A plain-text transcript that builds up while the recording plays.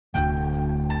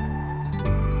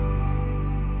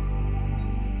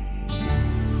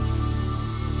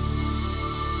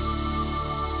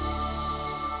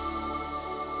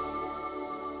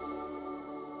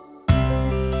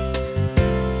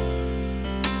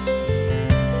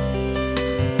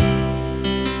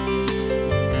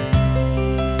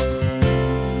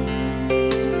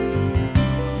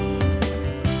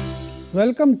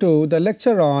Welcome to the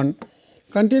lecture on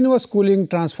continuous cooling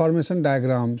transformation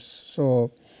diagrams.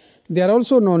 So, they are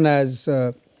also known as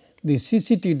the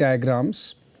CCT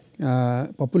diagrams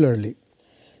popularly.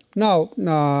 Now,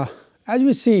 as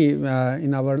we see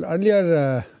in our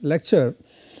earlier lecture,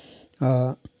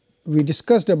 we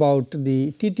discussed about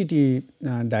the TTT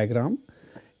diagram.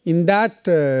 In that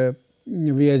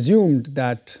we assumed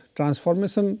that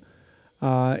transformation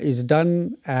is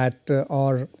done at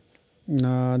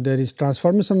there is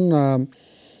transformation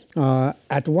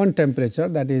at one temperature,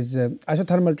 that is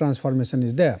isothermal transformation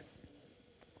is there.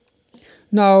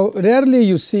 Now, rarely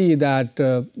you see that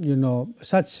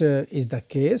such is the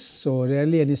case. So,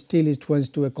 rarely any steel is tends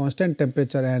to a constant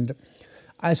temperature and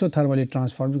isothermally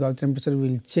transformed, because temperature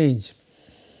will change.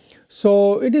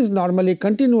 So, it is normally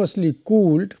continuously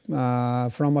cooled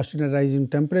from austenitizing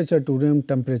temperature to room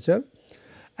temperature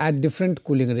at different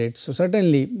cooling rates. So,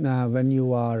 certainly when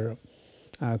you are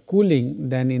cooling,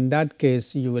 then in that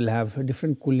case you will have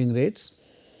different cooling rates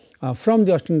from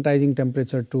the austenitizing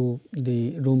temperature to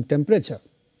the room temperature.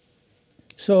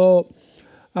 So,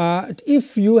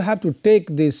 if you have to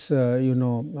take this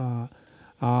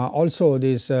also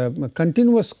this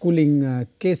continuous cooling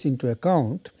case into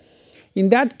account, in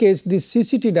that case these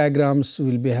CCT diagrams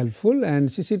will be helpful, and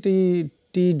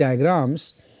CCT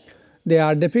diagrams, they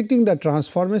are depicting the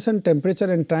transformation temperature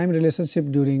and time relationship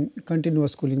during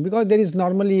continuous cooling, because there is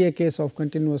normally a case of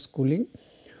continuous cooling,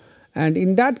 and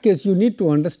in that case you need to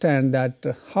understand that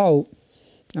how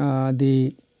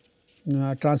the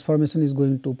transformation is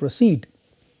going to proceed.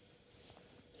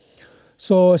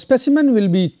 So, specimen will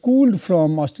be cooled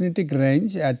from austenitic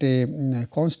range at a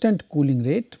constant cooling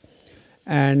rate,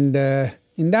 and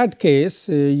in that case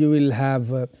you will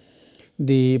have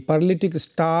the pearlitic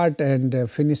start and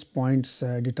finish points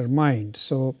determined.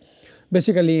 So,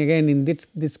 basically again in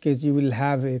this case you will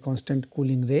have a constant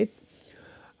cooling rate,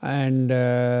 and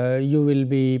you will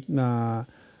be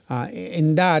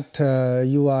in that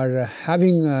you are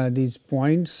having these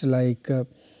points like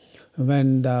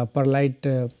when the perlite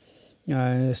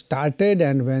started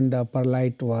and when the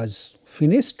perlite was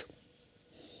finished,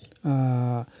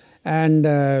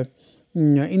 and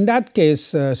in that case,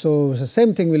 so the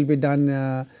same thing will be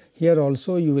done here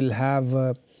also. You will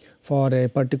have for a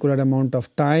particular amount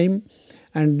of time,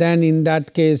 and then in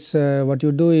that case what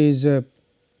you do is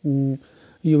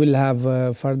you will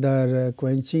have further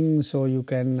quenching. So, you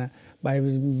can by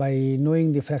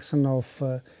knowing the fraction of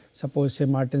suppose say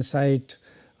martensite,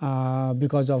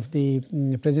 because of the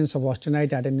presence of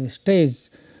austenite at any stage,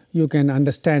 you can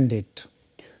understand it.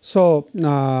 So,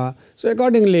 so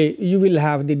accordingly you will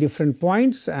have the different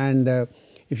points, and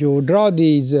if you draw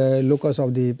these locus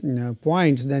of the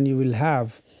points, then you will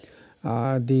have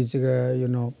these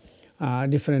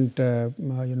different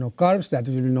curves that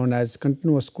will be known as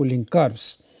continuous cooling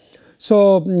curves.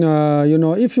 So,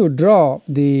 if you draw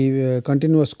the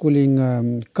continuous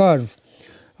cooling curve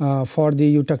for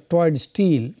the eutectoid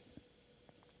steel,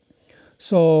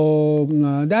 so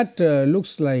that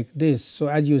looks like this. So,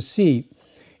 as you see,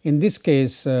 in this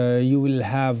case you will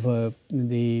have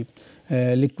the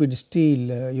liquid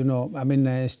steel,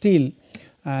 steel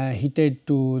heated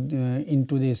to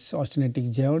into this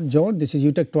austenitic zone. This is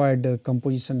eutectoid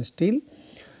composition steel.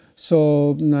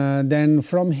 So, then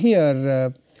from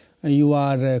here you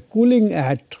are cooling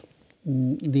at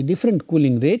the different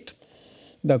cooling rate.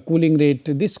 The cooling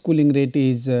rate, this cooling rate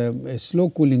is a slow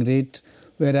cooling rate,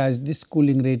 whereas this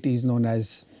cooling rate is known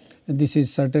as, this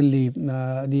is certainly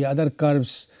the other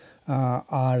curves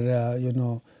are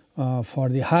for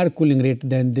the higher cooling rate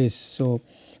than this. So,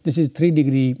 this is 3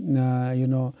 degree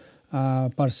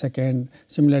per second.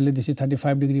 Similarly, this is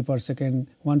 35 degree per second,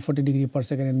 140 degree per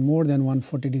second, and more than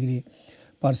 140 degree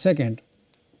per second.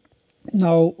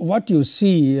 Now, what you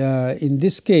see in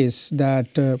this case,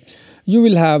 that you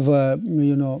will have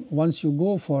once you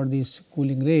go for this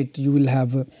cooling rate, you will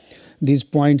have these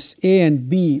points A and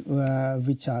B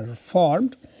which are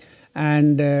formed,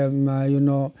 and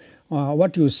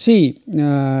what you see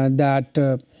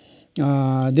that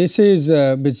this is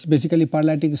basically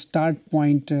pearlitic start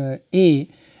point A,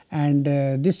 and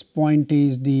this point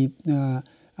is the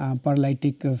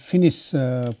pearlitic finish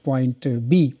point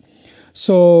B.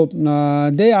 So,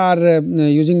 they are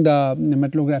using the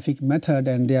metallographic method,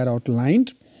 and they are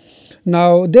outlined.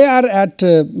 Now, they are at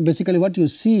basically what you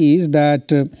see is that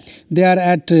they are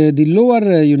at the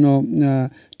lower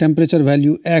temperature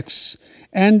value x,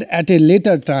 and at a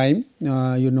later time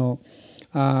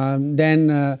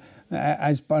then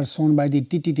as per shown by the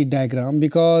TTT diagram,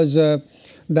 because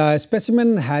the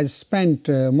specimen has spent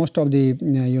most of the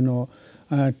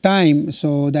time.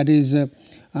 So, that is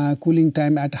cooling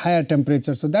time at higher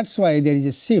temperature. So that is why there is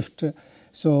a shift.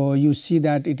 So you see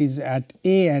that it is at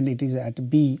A and it is at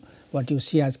B, what you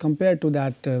see as compared to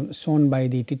that shown by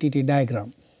the TTT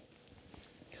diagram.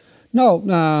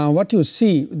 Now what you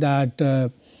see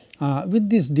that with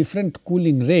these different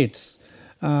cooling rates,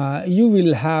 you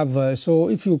will have so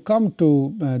if you come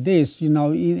to this,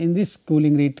 in this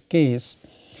cooling rate case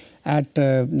at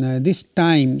this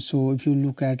time. So if you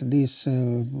look at this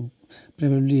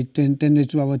probably 10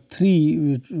 raised to the power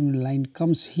 3 line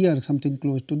comes here, something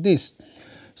close to this.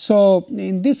 So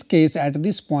in this case, at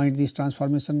this point, this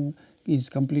transformation is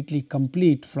completely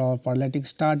complete for Pearlitic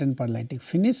start and Pearlitic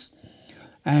finish,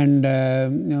 and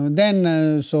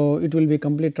then so it will be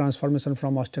complete transformation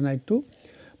from austenite to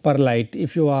perlite.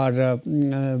 If you are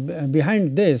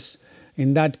behind this,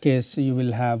 in that case you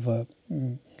will have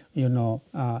the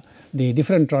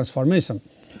different transformation.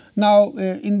 Now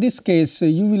in this case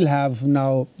you will have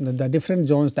now the different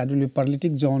zones, that will be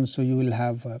Pearlitic zones. So you will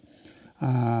have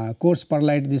coarse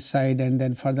perlite this side and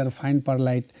then further fine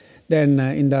perlite. Then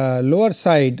in the lower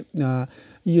side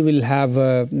you will have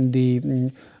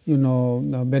the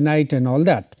benite and all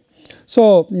that.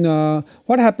 So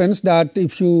what happens that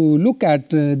if you look at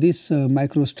this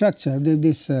microstructure,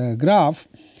 this graph,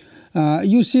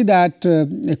 you see that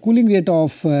a cooling rate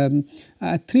of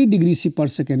 3 degrees C per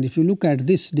second. If you look at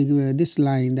this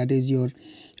line, that is your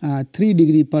 3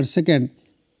 degree per second.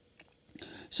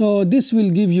 So this will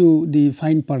give you the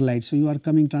fine perlite. So your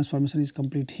coming transformation is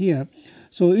complete here.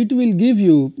 So it will give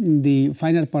you the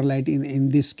finer perlite in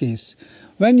this case.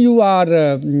 When you are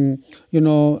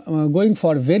going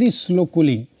for very slow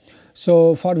cooling,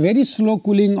 so for very slow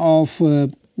cooling of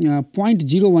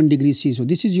 0.01 degrees C, so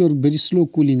this is your very slow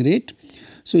cooling rate.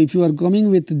 So if you are coming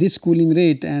with this cooling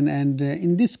rate and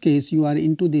in this case you are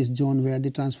into this zone where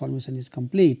the transformation is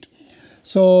complete.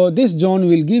 So this zone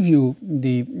will give you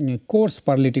the coarse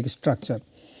Pearlitic structure.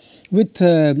 With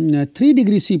 3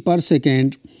 degrees C per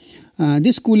second,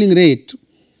 this cooling rate,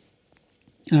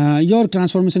 your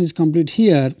transformation is complete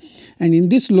here, and in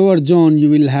this lower zone you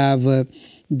will have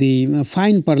the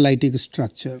fine Pearlitic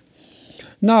structure.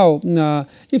 Now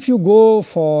if you go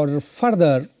for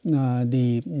further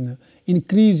the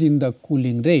increase in the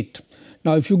cooling rate,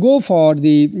 now if you go for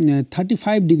the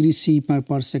 35 degrees C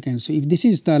per second, so if this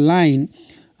is the line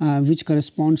which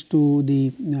corresponds to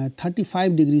the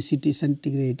 35 degrees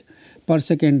centigrade per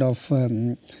second of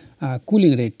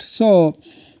cooling rate. So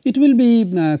it will be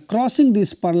crossing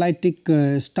this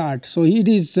Pearlitic start. So it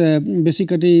is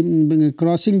basically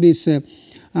crossing this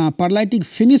Pearlitic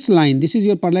finish line. This is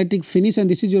your Pearlitic finish and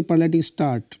this is your Pearlitic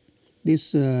start.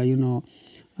 This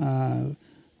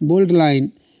bold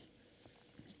line.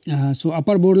 So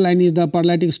upper bold line is the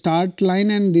Pearlitic start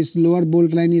line and this lower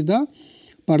bold line is the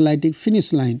Pearlitic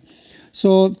finish line.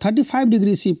 So 35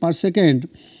 degrees C per second,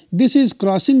 this is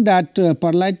crossing that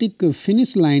Pearlitic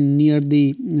finish line near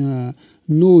the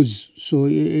nose. So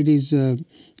it is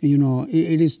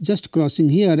it is just crossing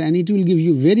here and it will give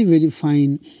you very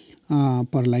fine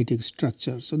Pearlitic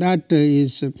structure. So that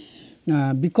is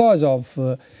because of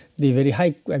the very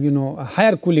high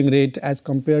higher cooling rate as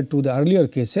compared to the earlier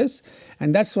cases,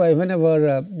 and that is why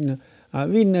whenever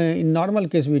in normal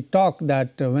case we talk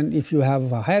that if you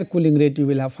have a higher cooling rate you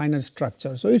will have finer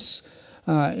structure. So it's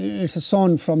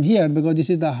shown from here because this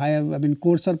is the higher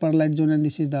coarser perlite zone and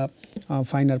this is the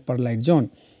finer perlite zone.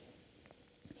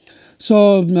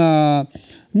 So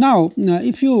now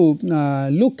if you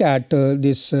look at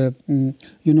this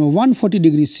 140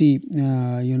 degrees C,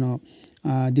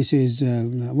 this is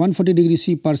 140 degrees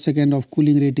C per second of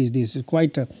cooling rate is this,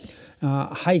 quite a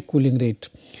high cooling rate.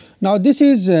 Now this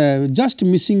is just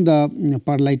missing the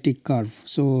Pearlitic curve.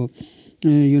 So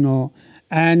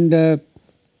and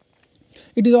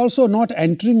it is also not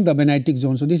entering the benitic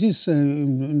zone. So this is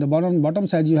in the bottom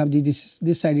side you have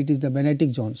this side, it is the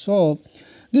benitic zone. So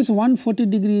this 140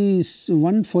 degrees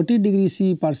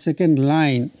C per second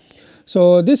line,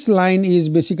 so this line is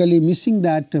basically missing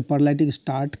that Pearlitic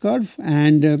start curve,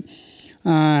 and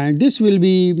this will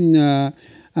be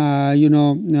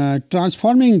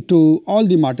transforming to all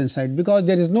the martensite because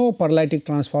there is no Pearlitic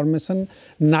transformation,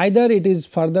 neither it is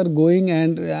further going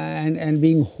and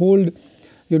being held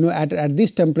at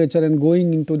this temperature and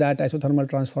going into that isothermal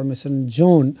transformation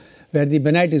zone where the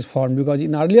benite is formed, because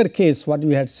in earlier case what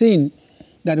we had seen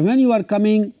that when you are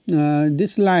coming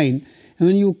this line,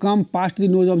 when you come past the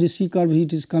nose of the C curve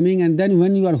it is coming, and then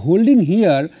when you are holding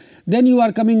here then you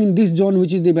are coming in this zone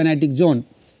which is the benitic zone.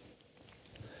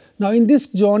 Now in this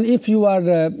zone if you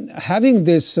are having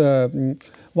this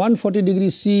 140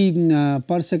 degrees C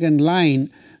per second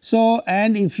line, so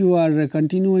and if you are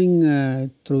continuing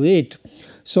through it,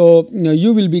 So,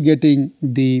 you will be getting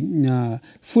the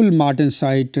full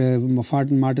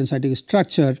martensitic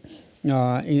structure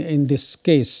in this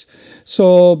case.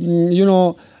 So,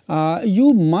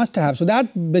 you must have, so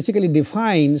that basically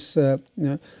defines the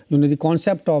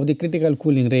concept of the critical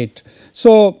cooling rate.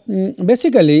 So,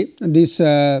 basically this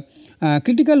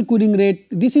critical cooling rate,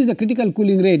 this is the critical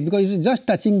cooling rate because it is just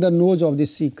touching the nose of the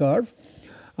C curve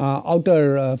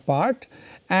outer part,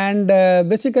 and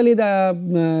basically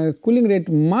the cooling rate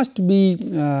must be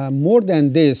more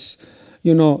than this,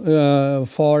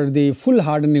 for the full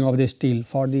hardening of the steel,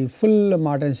 for the full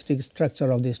martensitic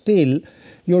structure of the steel,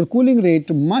 your cooling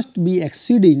rate must be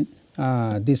exceeding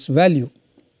this value.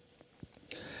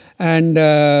 And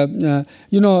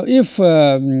if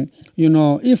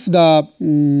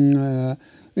the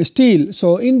steel,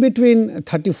 so in between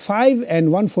 35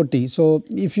 and 140, so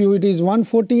if it is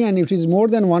 140 and if it is more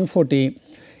than 140,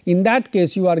 in that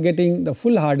case you are getting the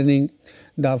full hardening,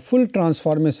 the full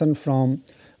transformation from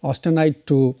austenite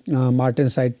to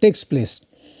martensite takes place.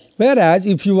 Whereas,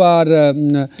 if you are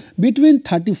between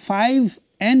 35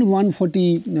 and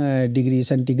 140 degree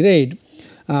centigrade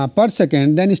per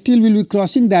second, then steel will be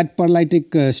crossing that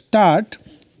pearlitic start,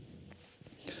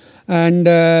 and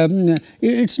it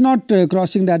is not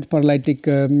crossing that pearlitic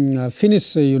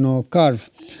finish curve.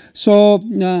 So,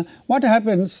 what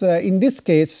happens in this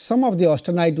case, some of the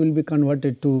austenite will be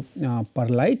converted to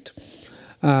pearlite,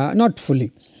 not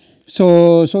fully.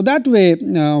 So, that way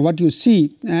what you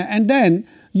see, and then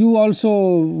you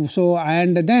also,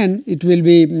 and then it will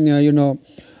be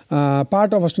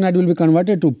part of austenite will be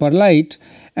converted to pearlite,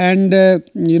 and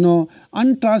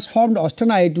untransformed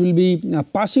austenite will be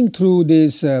passing through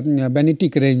this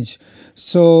Bennettich range.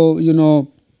 So,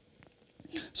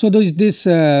 so this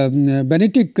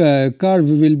Bennettich curve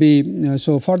will be,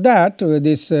 so for that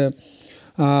this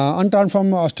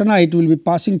untransformed austenite will be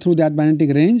passing through that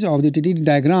Bennettich range of the TTD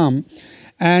diagram,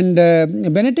 and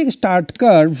Bennettich start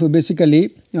curve basically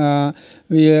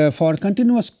for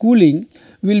continuous cooling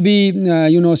will be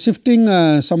shifting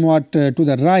somewhat to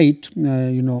the right,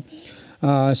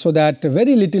 so that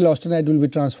very little austenite will be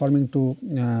transforming to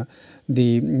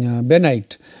the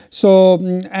benite. So,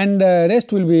 and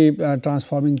rest will be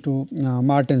transforming to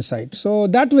martensite. So,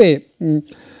 that way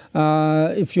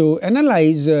if you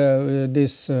analyze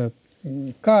this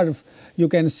curve, you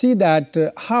can see that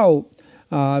how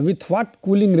with what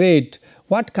cooling rate,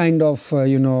 what kind of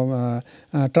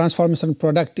transformation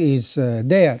product is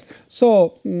there.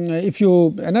 So, if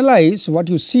you analyze, what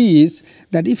you see is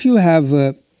that if you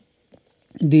have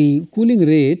the cooling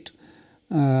rate,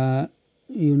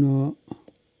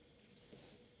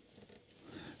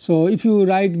 so if you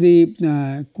write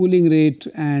the cooling rate,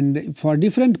 and for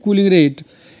different cooling rate,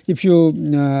 if you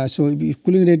so if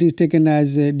cooling rate is taken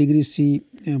as degree C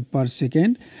per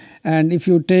second, and if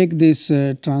you take this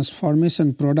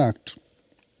transformation product,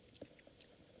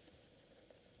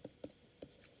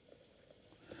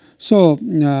 so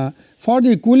for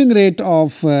the cooling rate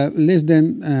of less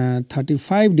than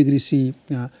 35 degree C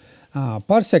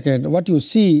per second, what you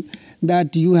see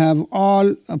that you have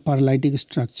all pearlitic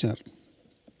structure.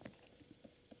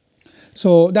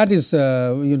 So, that is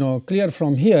clear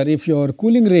from here. If your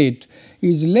cooling rate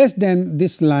is less than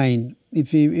this line,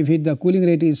 if the cooling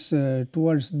rate is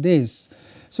towards this,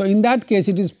 so in that case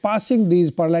it is passing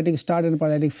these pearlitic start and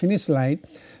pearlitic finish line.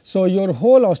 So, your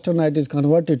whole austenite is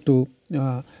converted to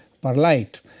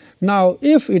pearlite. Now,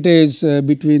 if it is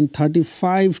between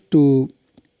 35 to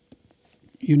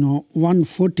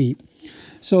 140,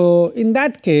 so in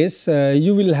that case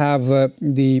you will have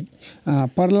the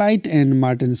pearlite and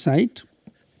martensite,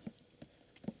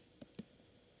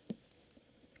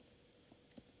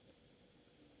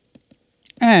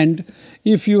 and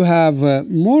if you have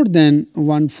more than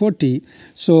 140,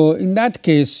 so in that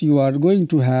case you are going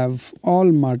to have all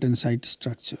martensite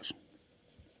structure.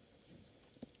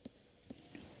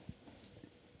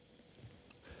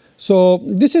 So,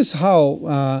 this is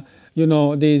how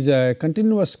these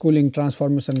continuous cooling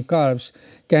transformation curves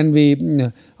can be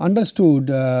understood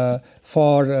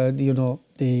for the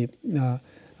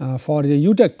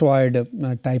eutectoid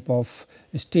type of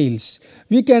steels.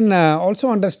 We can also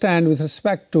understand with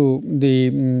respect to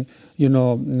the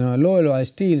low alloy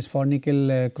steels for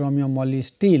nickel chromium moly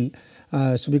steel.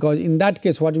 So, because in that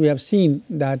case what we have seen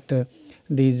that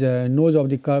these nose of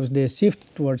the curves, they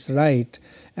shift towards right,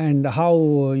 and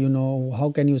how how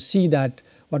can you see that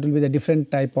what will be the different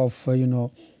type of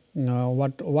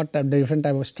what the different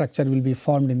type of structure will be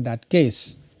formed in that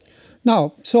case.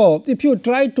 Now, so if you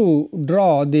try to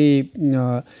draw the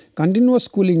continuous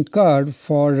cooling curve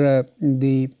for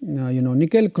the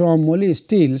nickel chrome moly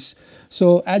steels.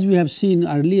 So, as we have seen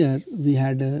earlier, we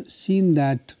had seen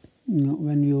that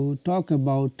when you talk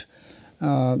about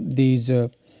these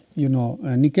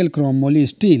nickel chrome moly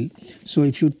steel. So,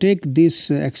 if you take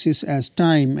this axis as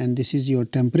time and this is your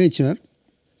temperature.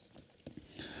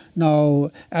 Now,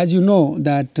 as you know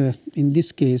that in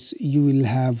this case you will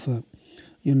have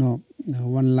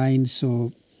one line.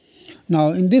 So, now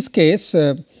in this case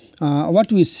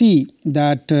what we see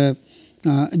that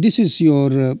this is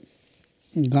your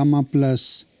gamma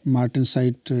plus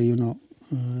martensite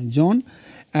zone,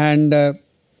 and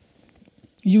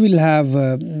you will have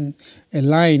a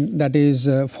line that is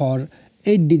for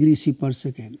 8 degrees C per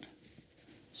second.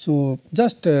 So,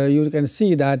 just you can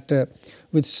see that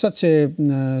with such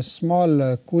a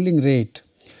small cooling rate,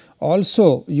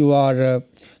 also you are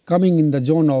coming in the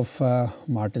zone of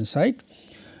martensite.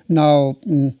 Now,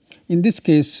 in this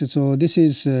case, so this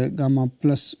is gamma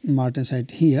plus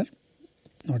martensite here,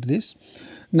 not this.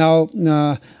 Now,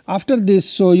 after this,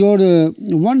 so your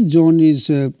one zone is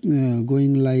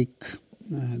going like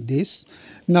this.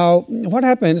 Now, what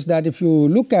happens that if you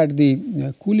look at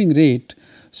the cooling rate,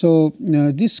 so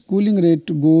this cooling rate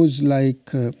goes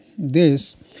like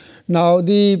this. Now,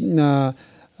 the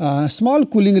small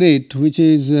cooling rate, which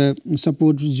is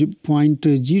suppose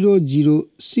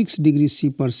 0.006 degrees C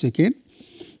per second.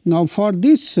 Now, for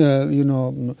this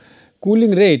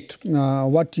cooling rate,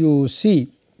 what you see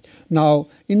now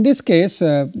in this case,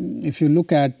 if you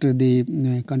look at the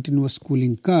continuous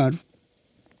cooling curve,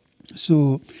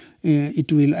 so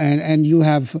it will and you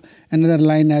have another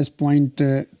line as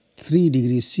 0.3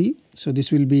 degrees C. So,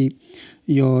 this will be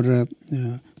your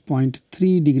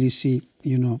 0.3 degrees C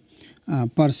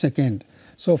per second.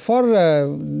 So, for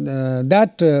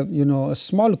that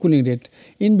small cooling rate,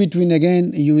 in between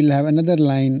again you will have another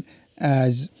line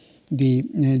as the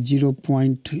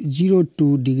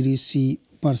 0.02 degrees C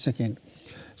per second.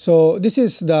 So, this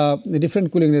is the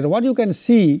different cooling rate. What you can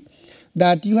see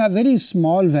that you have very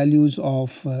small values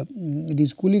of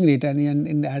this cooling rate, and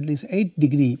in at least 8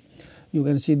 degree you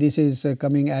can see this is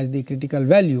coming as the critical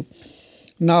value.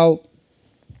 Now,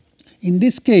 in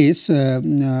this case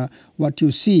what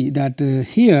you see that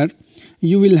here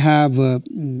you will have a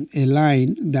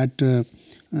line that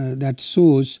that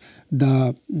shows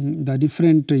the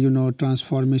different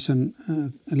transformation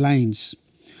lines.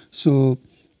 So,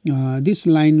 this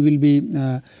line will be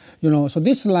so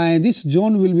this line, this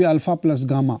zone will be alpha plus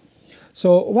gamma.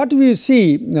 So, what we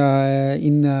see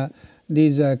in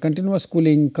this continuous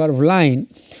cooling curve line.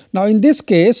 Now, in this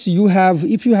case you have,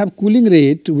 if you have cooling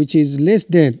rate which is less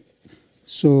than,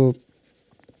 so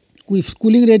if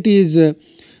cooling rate is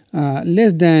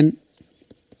less than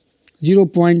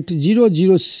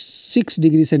 0.006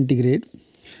 degree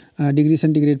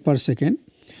centigrade per second.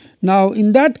 Now,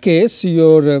 in that case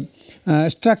your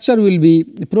structure will be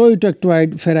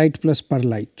proeutectoid ferrite plus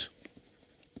pearlite.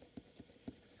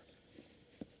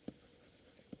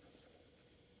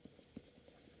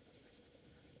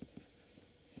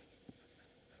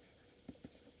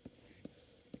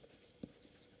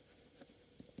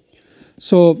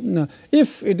 So,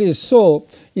 if it is so,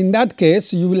 in that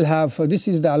case you will have this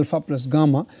is the alpha plus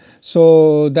gamma.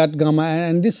 So, that gamma,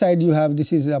 and this side you have,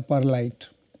 this is a pearlite.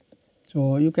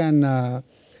 So, you can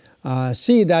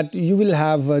see that you will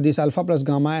have this alpha plus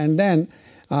gamma, and then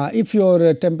if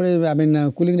your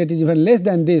temperature cooling rate is even less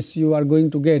than this, you are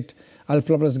going to get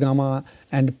alpha plus gamma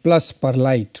and plus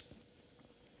pearlite.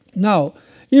 Now,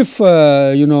 if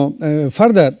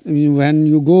further when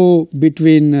you go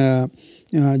between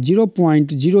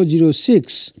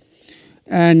 0.006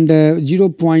 and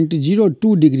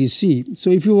 0.02 degrees C. So,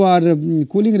 if your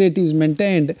cooling rate is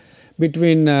maintained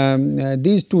between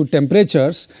these two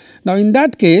temperatures, now in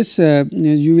that case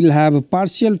you will have a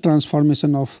partial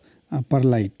transformation of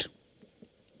pearlite.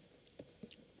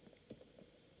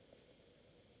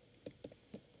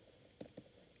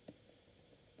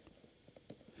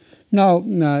 Now,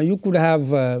 you could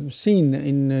have seen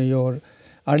in your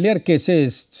earlier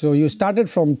cases. So, you started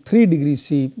from 3 degrees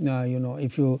C,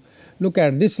 if you look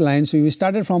at this line. So, we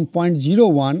started from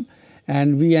 0.01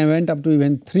 and we went up to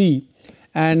even 3,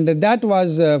 and that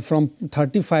was from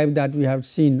 35 that we have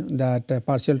seen that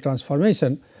partial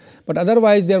transformation, but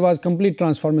otherwise there was complete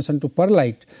transformation to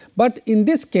pearlite. But in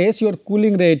this case your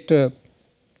cooling rate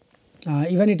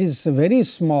even it is very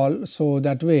small. So,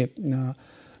 that way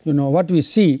what we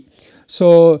see.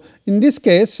 So, in this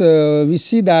case we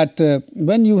see that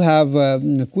when you have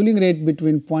cooling rate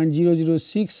between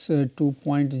 0.006 to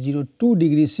 0.02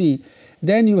 degrees C,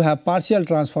 then you have partial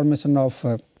transformation of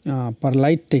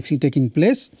perlite taking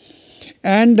place,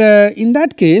 and in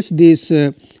that case this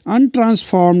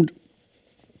untransformed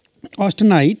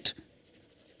austenite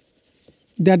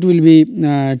that will be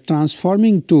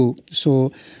transforming to,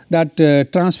 so that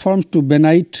transforms to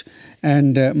benite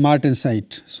and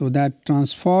martensite. So, that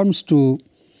transforms to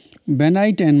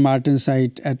benite and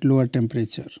martensite at lower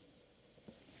temperature.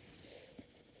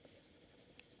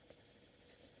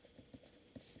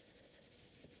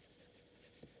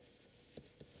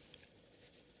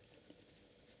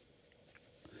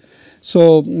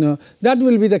 So, that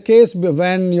will be the case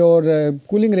when your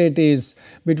cooling rate is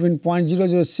between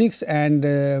 0.006 and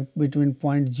between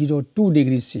 0.02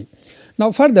 degrees C.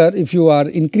 Now, further if you are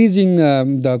increasing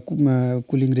the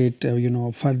cooling rate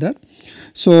further.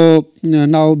 So,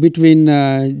 now between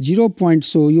 0.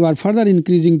 So, you are further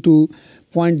increasing to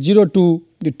 0.02 to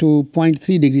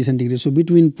 0.3 degrees centigrade. So,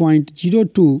 between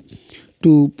 0.02 to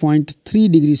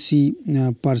 0.3 degrees C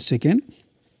per second.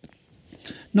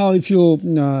 Now, if you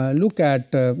look at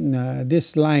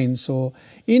this line, so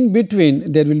in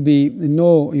between there will be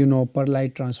no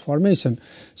perlite transformation.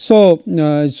 So,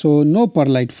 so no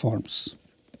perlite forms.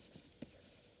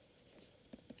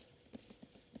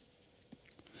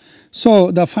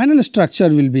 So, the final structure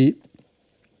will be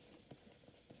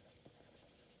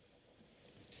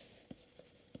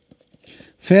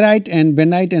ferrite and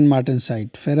benite and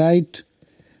martensite, ferrite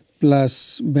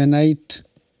plus benite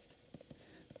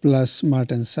plus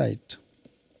martensite,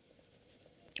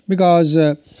 because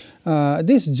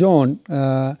this zone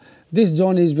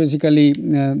is basically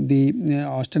the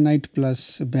austenite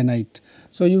plus benite.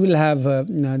 So, you will have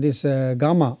this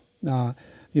gamma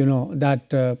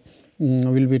that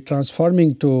will be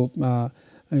transforming to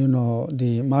the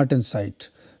martensite.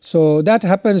 So, that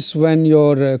happens when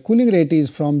your cooling rate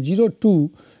is from 0.2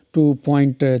 to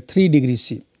 0.3 degrees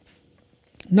C.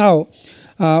 Now,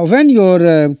 when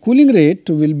your cooling rate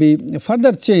will be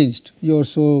further changed,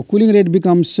 so cooling rate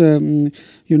becomes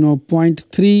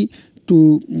 0.3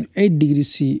 to 8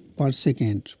 degrees C per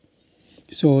second.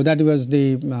 So, that was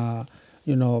the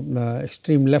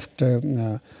extreme left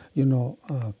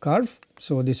curve.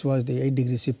 So, this was the 8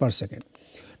 degrees C per second.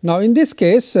 Now, in this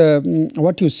case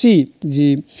what you see,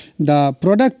 the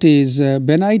product is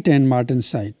benite and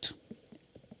martensite.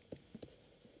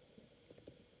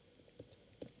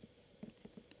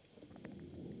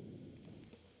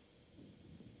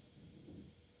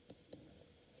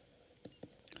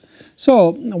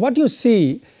 So, what you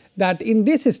see that in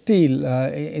this steel,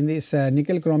 in this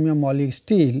nickel chromium moly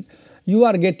steel, you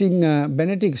are getting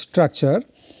benetic structure,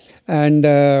 and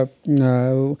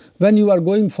when you are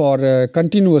going for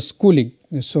continuous cooling.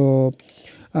 So,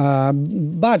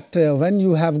 but when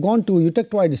you have gone to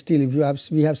eutectoid steel,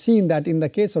 we have seen that in the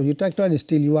case of eutectoid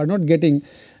steel you are not getting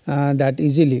that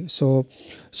easily. So,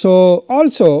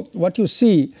 also what you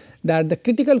see that the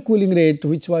critical cooling rate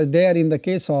which was there in the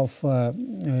case of the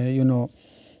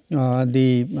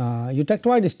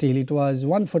eutectoid steel, it was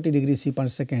 140 degrees C per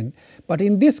second, but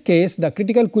in this case the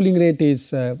critical cooling rate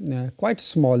is quite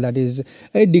small, that is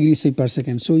 8 degrees C per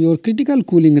second. So, your critical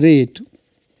cooling rate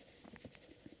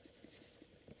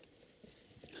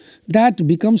that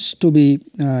becomes to be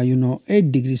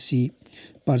 8 degrees C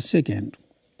per second.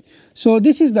 So,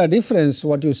 this is the difference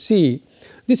what you see.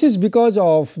 This is because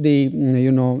of the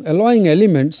alloying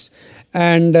elements,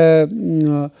 and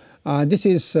this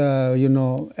is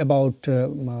about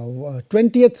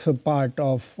 20th part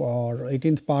of or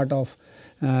 18th part of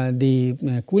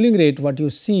the cooling rate what you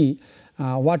see,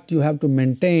 what you have to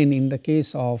maintain in the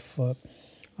case of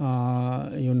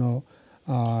normal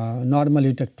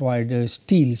eutectoid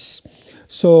steels.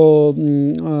 So,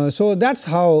 so that is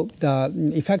how the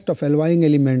effect of alloying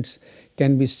elements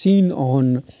can be seen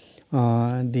on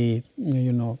the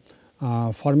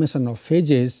formation of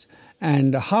phases,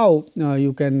 and how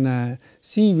you can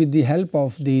see with the help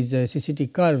of these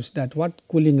CCT curves that what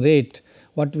cooling rate,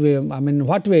 what way,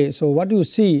 what way. So, what you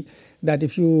see that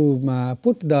if you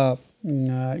put the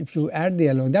if you add the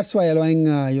alloying, that is why alloying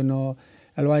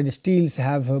alloyed steels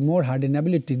have more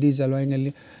hardenability. These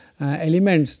alloying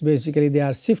elements basically they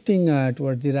are shifting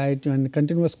towards the right, and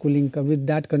continuous cooling, with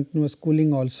that continuous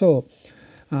cooling also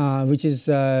which is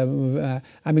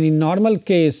in normal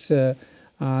case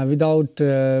without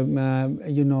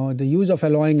the use of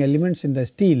alloying elements in the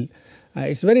steel,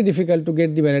 it is very difficult to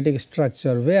get the magnetic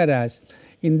structure, whereas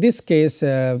in this case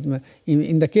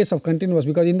in the case of continuous,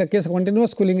 because in the case of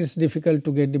continuous cooling it is difficult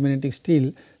to get the magnetic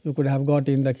steel. You could have got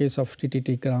in the case of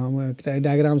TTT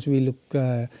diagrams we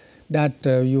look that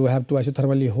you have to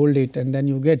isothermally hold it and then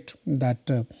you get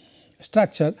that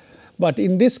structure, but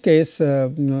in this case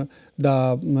you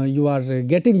are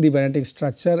getting the magnetic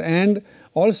structure, and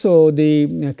also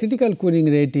the critical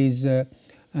cooling rate is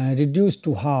reduced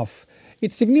to half.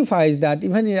 It signifies that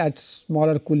even at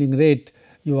smaller cooling rate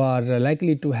you are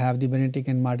likely to have the magnetic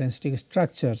and martensitic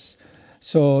structures.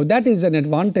 So, that is an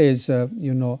advantage of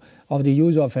the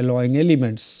use of alloying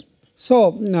elements.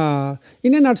 So,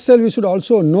 in a nutshell we should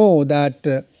also know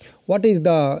that what is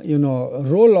the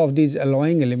role of these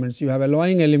alloying elements. You have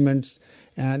alloying elements,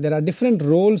 there are different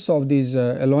roles of these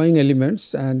alloying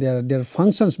elements and their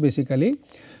functions basically.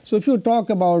 So, if you talk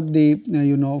about the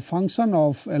function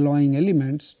of alloying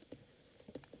elements,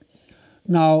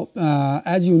 now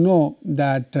as you know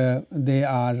that they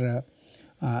are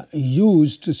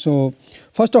used. So,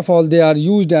 first of all they are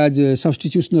used as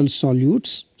substitutional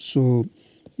solutes. So,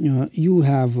 you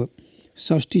have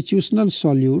substitutional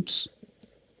solutes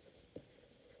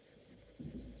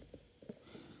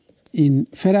in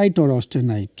ferrite or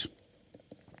austenite.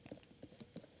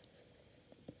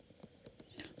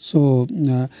 So,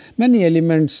 many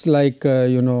elements like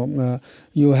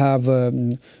you have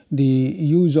the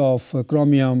use of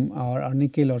chromium or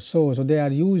nickel or so. So, they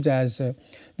are used as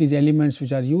these elements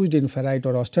which are used in ferrite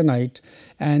or austenite,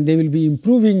 and they will be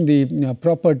improving the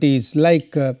properties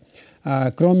like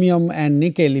chromium and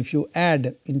nickel if you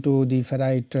add into the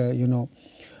ferrite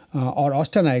or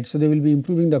austenite. So, they will be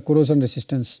improving the corrosion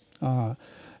resistance.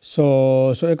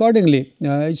 So accordingly,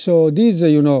 so these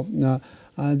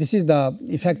this is the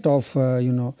effect of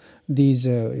these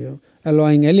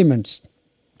alloying elements.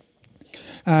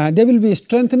 They will be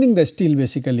strengthening the steel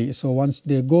basically. So, once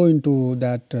they go into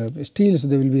that steel, so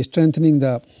they will be strengthening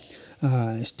the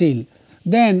steel.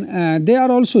 Then they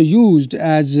are also used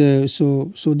as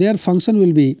so their function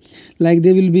will be like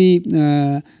they will be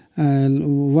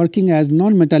working as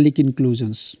non-metallic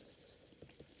inclusions.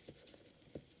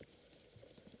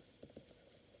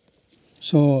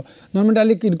 So,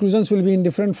 non-metallic inclusions will be in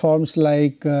different forms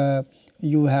like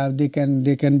you have they can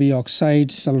be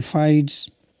oxides, sulfides,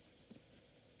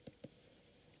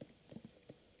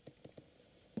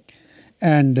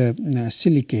 and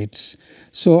silicates.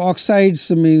 So,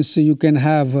 oxides means you can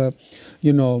have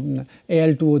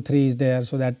Al2O3 is there,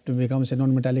 so that becomes a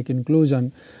non-metallic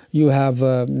inclusion. You have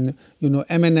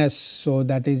MnS, so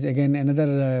that is again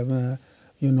another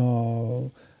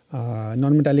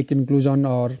non-metallic inclusion,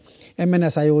 or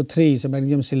MnSiO3, so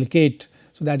magnesium silicate.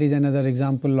 So, that is another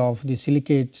example of the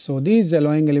silicate. So, these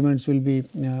alloying elements will be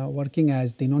working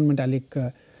as the non-metallic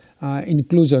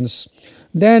inclusions.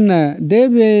 Then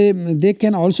they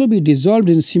can also be dissolved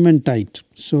in cementite.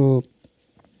 So,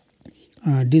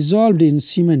 dissolved in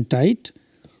cementite,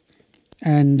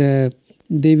 and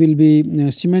they will be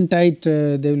cementite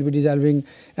they will be dissolving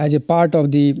as a part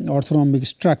of the orthorhombic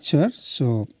structure.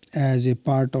 So, as a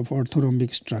part of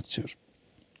orthorhombic structure.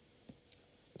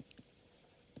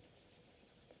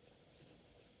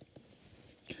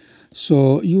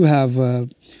 So, you have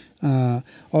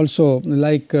also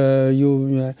like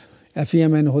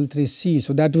FeMn3C.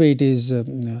 So, that way it is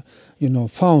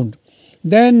found.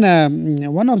 Then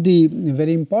one of the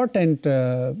very important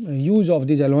use of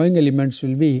these alloying elements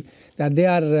will be that they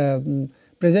are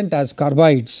present as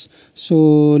carbides.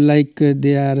 So, like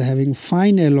they are having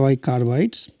fine alloy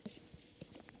carbides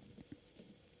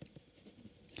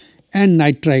and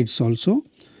nitrides also.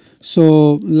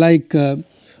 So, like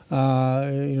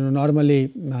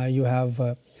normally you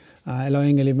have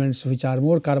alloying elements which are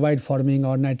more carbide forming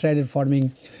or nitride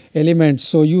forming elements.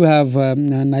 So, you have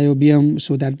niobium,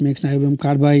 so that makes niobium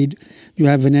carbide. You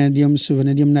have vanadium, so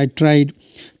vanadium nitride.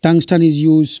 Tungsten is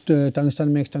used,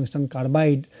 tungsten makes tungsten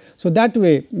carbide. So, that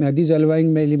way these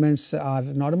alloying elements are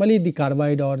normally the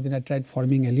carbide or the nitride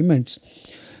forming elements.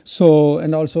 So,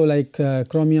 and also like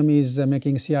chromium is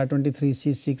making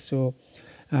Cr23C6. So,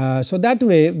 so that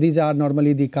way these are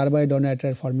normally the carbide or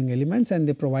nitride forming elements, and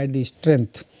they provide the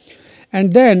strength.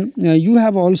 And then you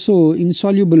have also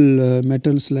insoluble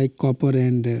metals like copper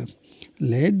and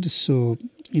lead. So,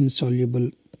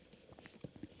 insoluble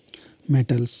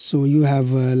metals. So, you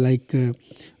have like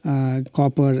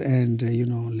copper and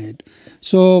lead.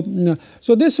 So,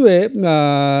 so this way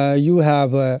you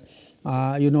have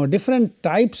different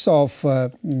types of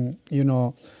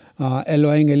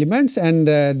alloying elements, and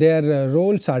their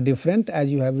roles are different, as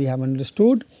we have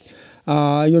understood.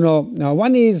 One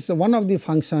of the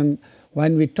function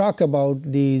when we talk about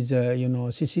these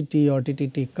CCT or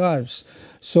TTT curves.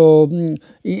 So,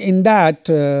 in that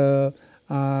the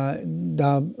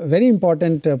very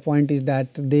important point is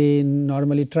that they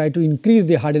normally try to increase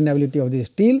the hardenability of the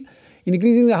steel.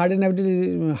 Increasing the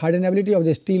hardenability of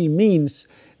the steel means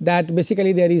that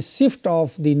basically there is shift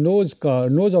of the nose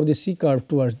of the C curve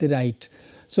towards the right.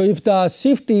 So, if the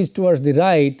shift is towards the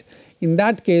right, in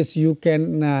that case you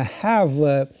can have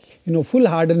full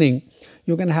hardening.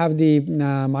 You can have the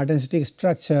martensitic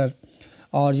structure,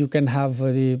 or you can have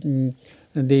the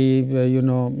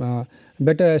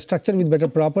better structure with better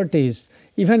properties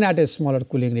even at a smaller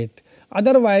cooling rate.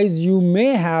 Otherwise, you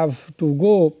may have to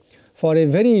go for a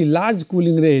very large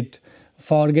cooling rate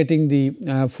for getting the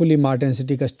fully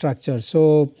martensitic structure.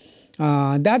 So,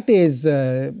 that is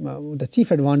the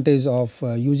chief advantage of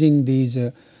using these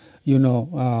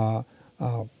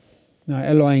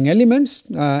alloying elements.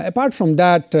 Apart from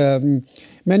that,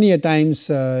 many a times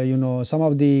some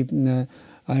of the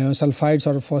sulfides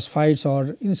or phosphides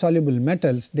or insoluble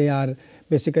metals, they are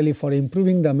basically for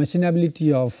improving the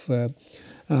machinability of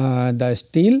the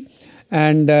steel,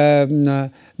 and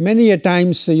many a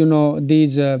times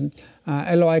these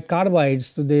alloy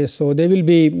carbides, they will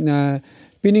be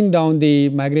pinning down the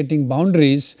migrating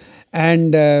boundaries,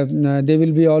 and they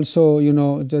will be also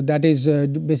that is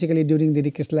basically during the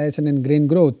recrystallization and grain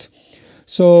growth.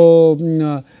 So,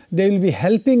 they will be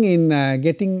helping in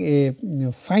getting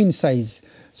a fine size.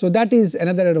 So, that is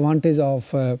another advantage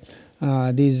of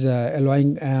these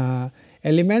alloying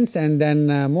elements. And then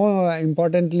more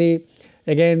importantly,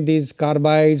 again these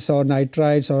carbides or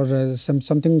nitrides or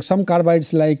some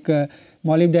carbides like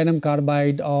molybdenum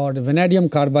carbide or vanadium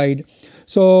carbide.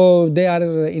 So, they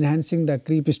are enhancing the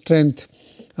creep strength.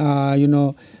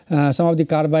 Some of the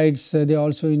carbides they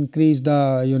also increase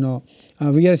the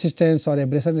wear resistance or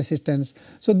abrasion resistance.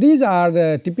 So, these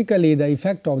are typically the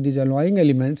effect of these alloying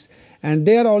elements, and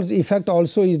their also effect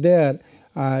also is there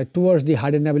towards the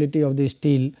hardenability of the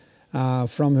steel,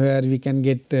 from where we can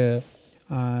get the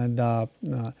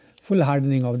full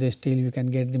hardening of the steel, you can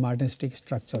get the martensitic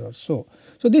structure or so.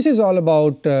 So, this is all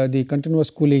about the continuous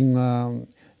cooling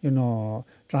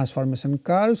transformation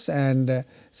curves, and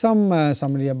some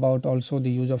summary about also the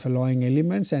use of alloying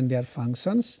elements and their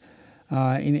functions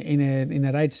in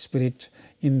a right spirit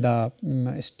in the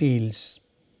steels.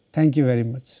 Thank you very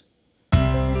much.